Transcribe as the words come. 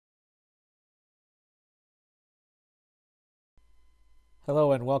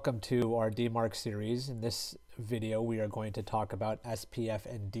Hello and welcome to our Dmarc series. In this video, we are going to talk about SPF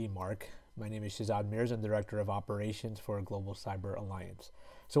and Dmarc. My name is Shehzad Mirza. I'm Director of Operations for Global Cyber Alliance.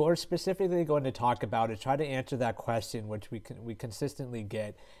 So what we're specifically going to talk about is try to answer that question, which we consistently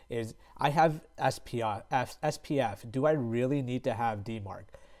get, is I have SPF. Do I really need to have Dmarc?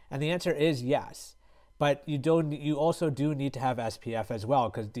 And the answer is yes. But you also do need to have SPF as well,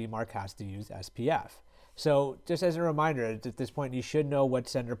 because Dmarc has to use SPF. So just as a reminder, at this point, you should know what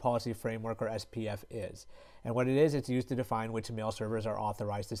Sender Policy Framework, or SPF, is. And what it is, it's used to define which mail servers are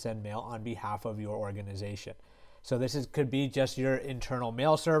authorized to send mail on behalf of your organization. So this could be just your internal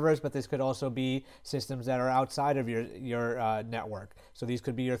mail servers, but this could also be systems that are outside of your network. So these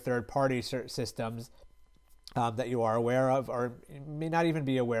could be your third-party systems that you are aware of, or may not even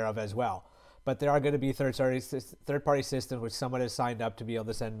be aware of as well. But there are going to be third-party systems which someone has signed up to be able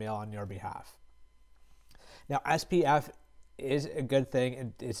to send mail on your behalf. Now, SPF is a good thing,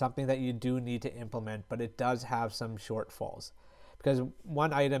 and it's something that you do need to implement, but it does have some shortfalls. Because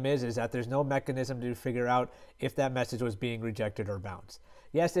one item is that there's no mechanism to figure out if that message was being rejected or bounced.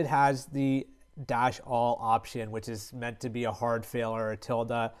 Yes, it has the -all option, which is meant to be a hard fail, or a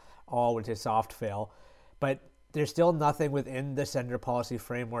 -all, which is soft fail. But there's still nothing within the Sender Policy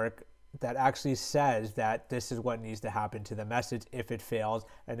Framework that actually says that this is what needs to happen to the message if it fails,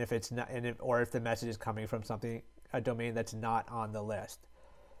 and if it's not, or if the message is coming from a domain that's not on the list.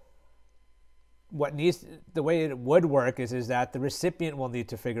 The way it would work is that the recipient will need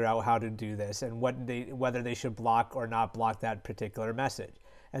to figure out how to do this, and whether they should block or not block that particular message.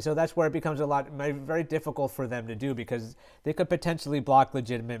 And so that's where it becomes very difficult for them to do, because they could potentially block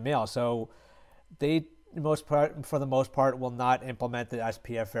legitimate mail. So they, for the most part, will not implement the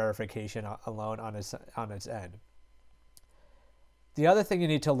SPF verification alone on its end. The other thing you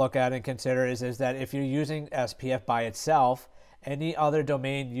need to look at and consider is that if you're using SPF by itself, any other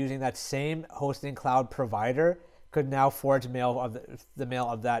domain using that same hosting cloud provider could now forge mail of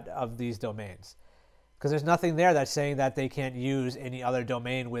these domains, because there's nothing there that's saying that they can't use any other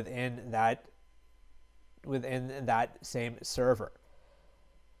domain within that same server.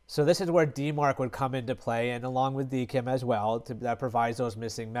 So this is where Dmarc would come into play, and along with DKIM as well, that provides those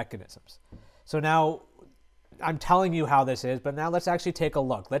missing mechanisms. So now I'm telling you how this is, but now let's actually take a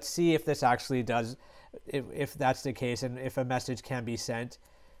look. Let's see if this actually does, if that's the case, and if a message can be sent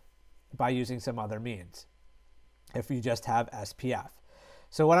by using some other means, if you just have SPF.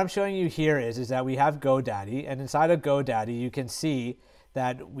 So what I'm showing you here is that we have GoDaddy, and inside of GoDaddy, you can see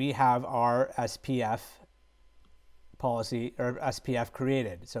that we have our SPF policy, or SPF,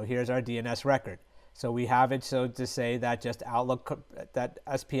 created. So here's our DNS record. So we have it so to say that just that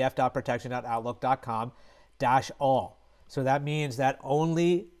spf.protection.outlook.com -all. So that means that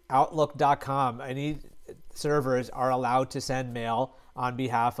only outlook.com, any servers, are allowed to send mail on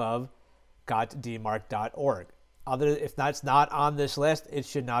behalf of .dmarc.org. If that's not on this list, it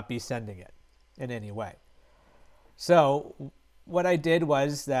should not be sending it in any way. So what I did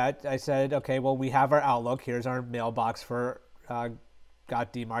was that I said, okay, well, we have our Outlook. Here's our mailbox for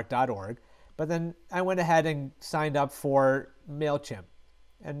 .dmarc.org. But then I went ahead and signed up for MailChimp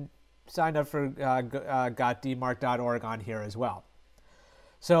and signed up for .dmarc.org on here as well.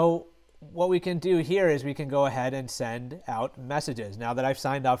 So what we can do here is we can go ahead and send out messages. Now that I've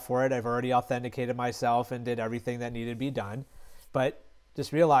signed up for it, I've already authenticated myself and did everything that needed to be done. But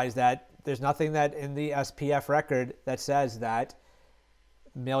just realize that there's nothing that in the SPF record that says that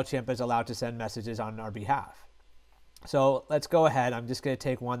MailChimp is allowed to send messages on our behalf. So let's go ahead. I'm just going to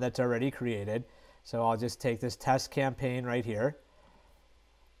take one that's already created. So I'll just take this test campaign right here.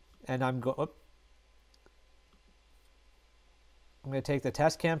 And I'm going to take the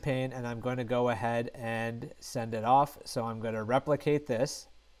test campaign, and I'm going to go ahead and send it off. So I'm going to replicate this.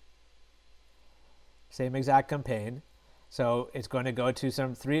 Same exact campaign. So it's going to go to it's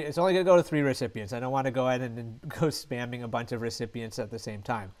only going to go to 3 recipients. I don't want to go ahead and go spamming a bunch of recipients at the same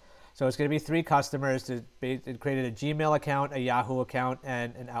time. So it's going to be 3 customers that created a Gmail account, a Yahoo account,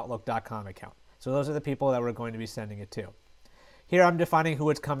 and an Outlook.com account. So those are the people that we're going to be sending it to. Here I'm defining who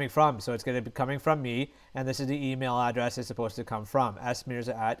it's coming from. So it's going to be coming from me, and this is the email address it's supposed to come from,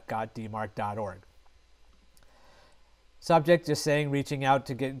 smirza@dmarc.org. Subject, just saying, reaching out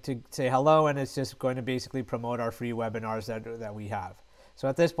to say hello, and it's just going to basically promote our free webinars that we have. So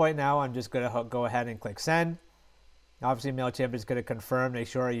at this point now, I'm just going to go ahead and click send. Obviously, MailChimp is going to confirm, make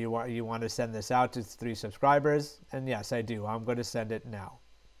sure you want to send this out to 3 subscribers, and yes, I do. I'm going to send it now.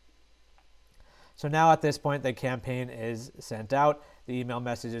 So now at this point, the campaign is sent out. The email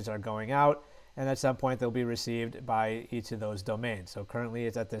messages are going out, and at some point they'll be received by each of those domains. So currently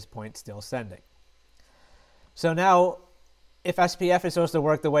it's at this point still sending. So now if SPF is supposed to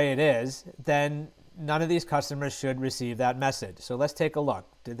work the way it is, then none of these customers should receive that message. So let's take a look.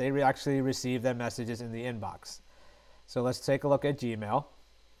 Did they actually receive their messages in the inbox? So let's take a look at Gmail.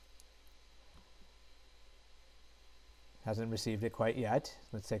 Hasn't received it quite yet.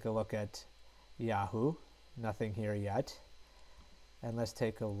 Let's take a look at Yahoo. Nothing here yet. And let's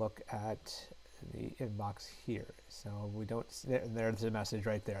take a look at the inbox here. So we don't, there's the message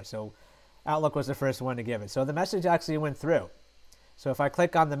right there. So Outlook was the first one to give it. So the message actually went through. So if I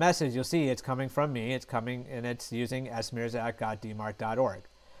click on the message, you'll see it's coming from me. It's coming and it's using smirza@dmarc.org.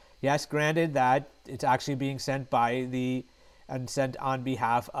 Yes, granted that it's actually being sent by and sent on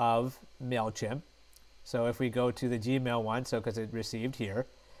behalf of MailChimp. So if we go to the Gmail one, so because it received here,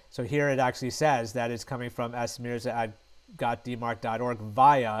 so here it actually says that it's coming from smirza@dmarc.org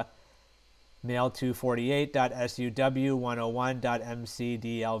via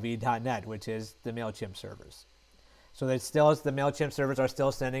mail248.suw101.mcdlv.net, which is the MailChimp servers. So that still is, the MailChimp servers are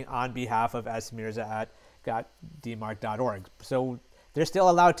still sending on behalf of smirza@dmarc.org. So they're still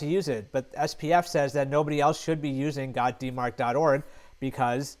allowed to use it, but SPF says that nobody else should be using .dmarc.org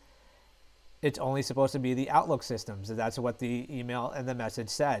because it's only supposed to be the Outlook systems. That's what the email and the message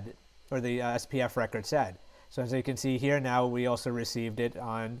said, or the SPF record said. So as you can see here now, we also received it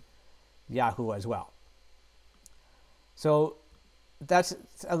on Yahoo as well. So that's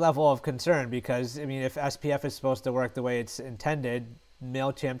a level of concern because, I mean, if SPF is supposed to work the way it's intended,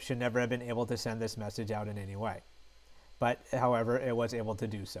 MailChimp should never have been able to send this message out in any way. But, however, it was able to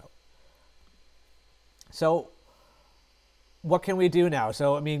do so. So what can we do now?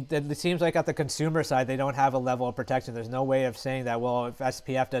 So, I mean, it seems like at the consumer side, they don't have a level of protection. There's no way of saying that, well, if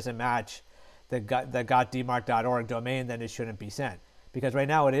SPF doesn't match the .dmarc.org domain, then it shouldn't be sent. Because right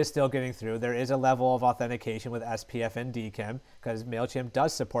now it is still getting through. There is a level of authentication with SPF and DKIM because MailChimp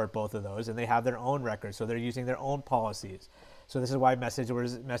does support both of those and they have their own records. So they're using their own policies. So this is why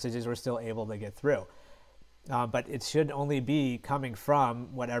messages were still able to get through. But it should only be coming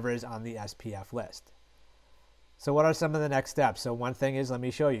from whatever is on the SPF list. So what are some of the next steps? So one thing is, let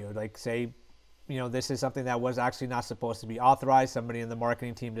me show you, like say, you know, this is something that was actually not supposed to be authorized. Somebody in the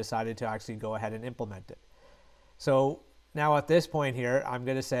marketing team decided to actually go ahead and implement it. So now at this point here, I'm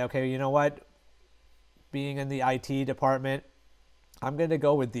going to say, okay, you know what? Being in the IT department, I'm going to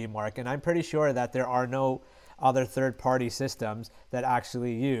go with Dmarc. And I'm pretty sure that there are no other third-party systems that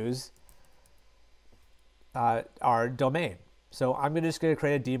actually use our domain. So I'm just going to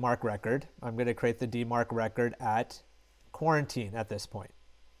create a Dmarc record. I'm going to create the Dmarc record at quarantine at this point.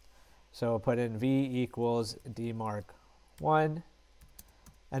 So put in v equals Dmarc1.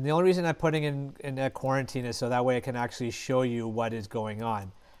 And the only reason I'm putting in a quarantine is so that way it can actually show you what is going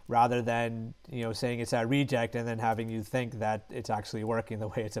on, rather than, you know, saying it's at reject and then having you think that it's actually working the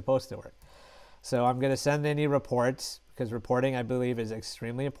way it's supposed to work. So I'm going to send any reports because reporting, I believe, is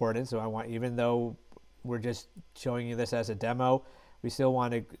extremely important. So I want, even though we're just showing you this as a demo, we still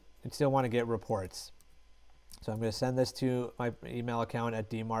want to get reports. So I'm going to send this to my email account at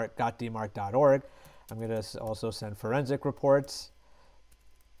dmarc.org. I'm going to also send forensic reports.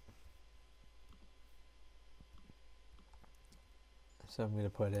 So I'm going to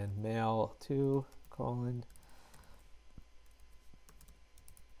put in mail2 :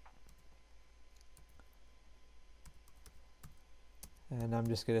 and I'm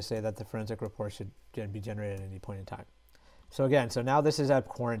just going to say that the forensic report should be generated at any point in time. So again, so now this is at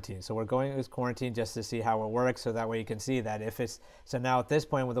quarantine. So we're going with quarantine just to see how it works, so that way you can see that if it's, so now at this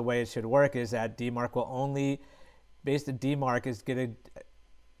point, with the way it should work is that Dmarc will only, Dmarc is going to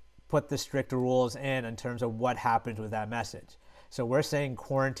put the strict rules in terms of what happens with that message. So we're saying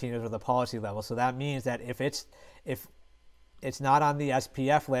quarantine is with the policy level. So that means that if it's not on the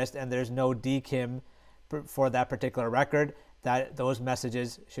SPF list and there's no DKIM for that particular record, that those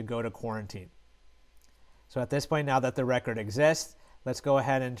messages should go to quarantine. So at this point, now that the record exists, let's go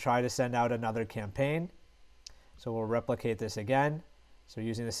ahead and try to send out another campaign. So we'll replicate this again. So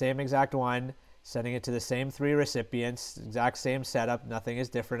using the same exact one, sending it to the same 3 recipients, exact same setup, nothing is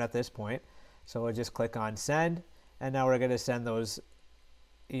different at this point. So we'll just click on send. And now we're going to send those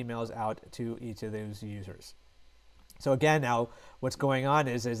emails out to each of those users. So again, now what's going on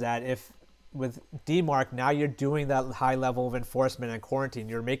is that if with Dmarc, now you're doing that high level of enforcement and quarantine.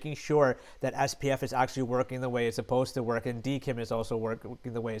 You're making sure that SPF is actually working the way it's supposed to work, and DKIM is also working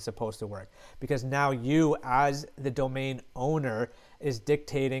the way it's supposed to work. Because now you, as the domain owner, is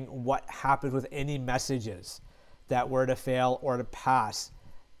dictating what happens with any messages that were to fail or to pass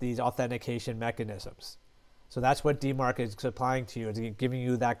these authentication mechanisms. So that's what Dmarc is supplying to you, is giving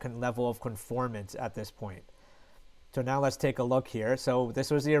you that level of conformance at this point. So now let's take a look here. So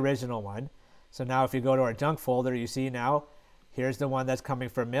this was the original one. So now if you go to our junk folder, you see now Here's the one that's coming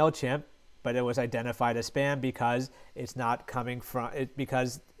from MailChimp, but it was identified as spam because it's not coming from it,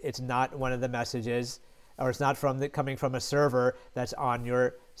 because it's not one of the messages, or it's not coming from a server that's on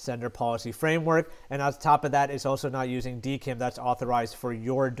your sender policy framework. And on top of that, it's also not using DKIM that's authorized for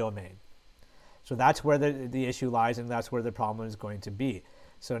your domain. So that's where the issue lies, and that's where the problem is going to be.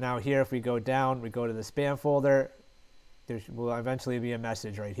 So now here, if we go down, we go to the spam folder, there will eventually be a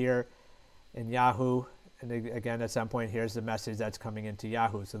message right here in Yahoo. And again, at some point, here's the message that's coming into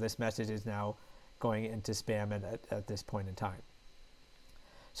Yahoo. So this message is now going into spam at this point in time.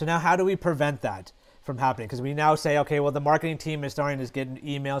 So now how do we prevent that from happening? Because we now say, okay, well, the marketing team is starting to get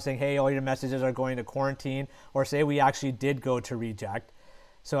emails saying, hey, all your messages are going to quarantine, or say we actually did go to reject.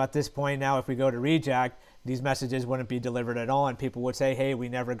 So at this point now, if we go to reject, these messages wouldn't be delivered at all, and people would say, hey, we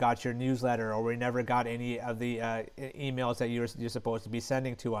never got your newsletter, or we never got any of the emails that you're supposed to be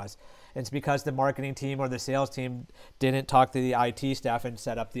sending to us. And it's because the marketing team or the sales team didn't talk to the IT staff and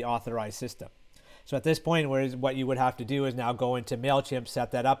set up the authorized system. So at this point, what you would have to do is now go into MailChimp,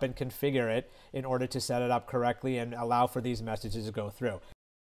 set that up, and configure it in order to set it up correctly and allow for these messages to go through.